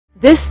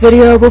This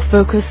video will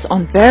focus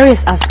on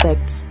various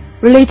aspects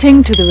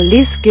relating to the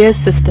release gear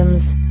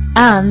systems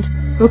and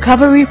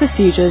recovery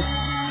procedures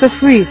for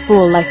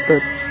free-fall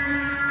lifeboats.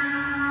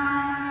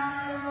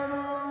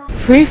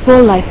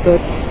 Free-fall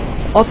lifeboats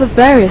offer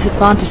various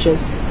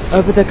advantages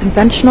over the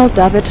conventional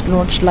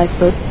davit-launched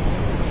lifeboats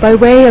by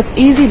way of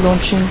easy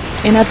launching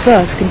in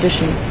adverse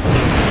conditions.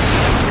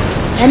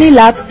 Any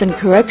lapse in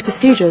correct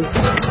procedures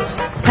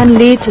can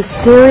lead to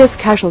serious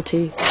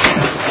casualty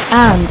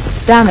and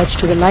damage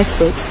to the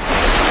lifeboats.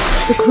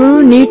 The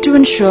crew need to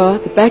ensure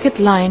the becket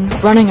line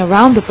running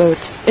around the boat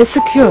is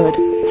secured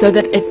so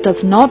that it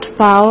does not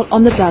foul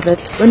on the davit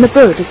when the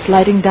boat is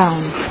sliding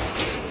down.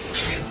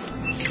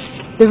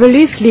 The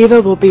release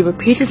lever will be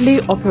repeatedly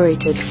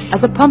operated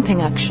as a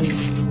pumping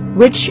action,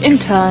 which in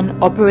turn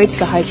operates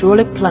the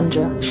hydraulic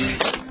plunger.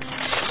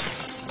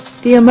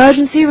 The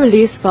emergency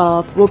release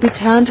valve will be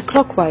turned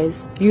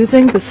clockwise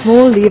using the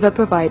small lever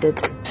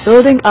provided,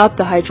 building up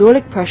the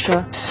hydraulic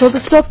pressure till the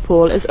stop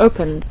pole is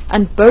opened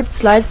and boat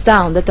slides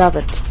down the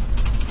davit.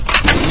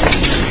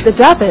 The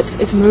davit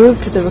is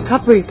moved to the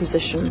recovery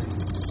position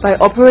by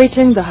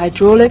operating the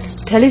hydraulic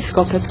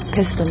telescopic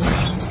pistons.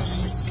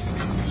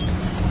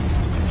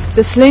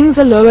 The slings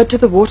are lowered to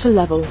the water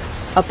level,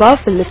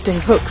 above the lifting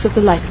hooks of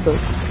the lifeboat.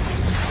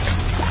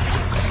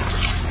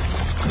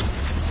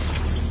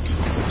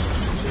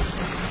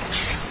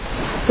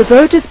 The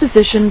boat is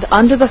positioned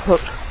under the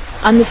hook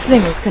and the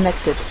sling is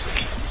connected.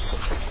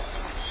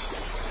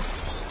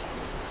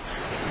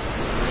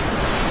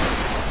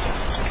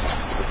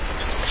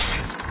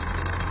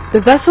 The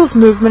vessel's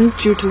movement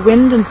due to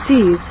wind and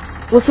seas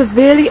will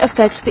severely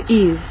affect the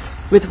ease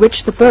with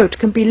which the boat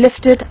can be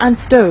lifted and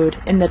stowed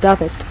in the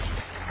davit.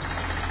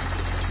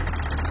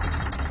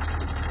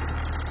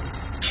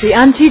 The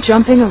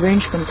anti-jumping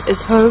arrangement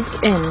is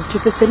hoved in to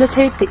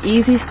facilitate the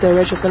easy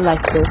stowage of the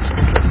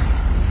lifeboat.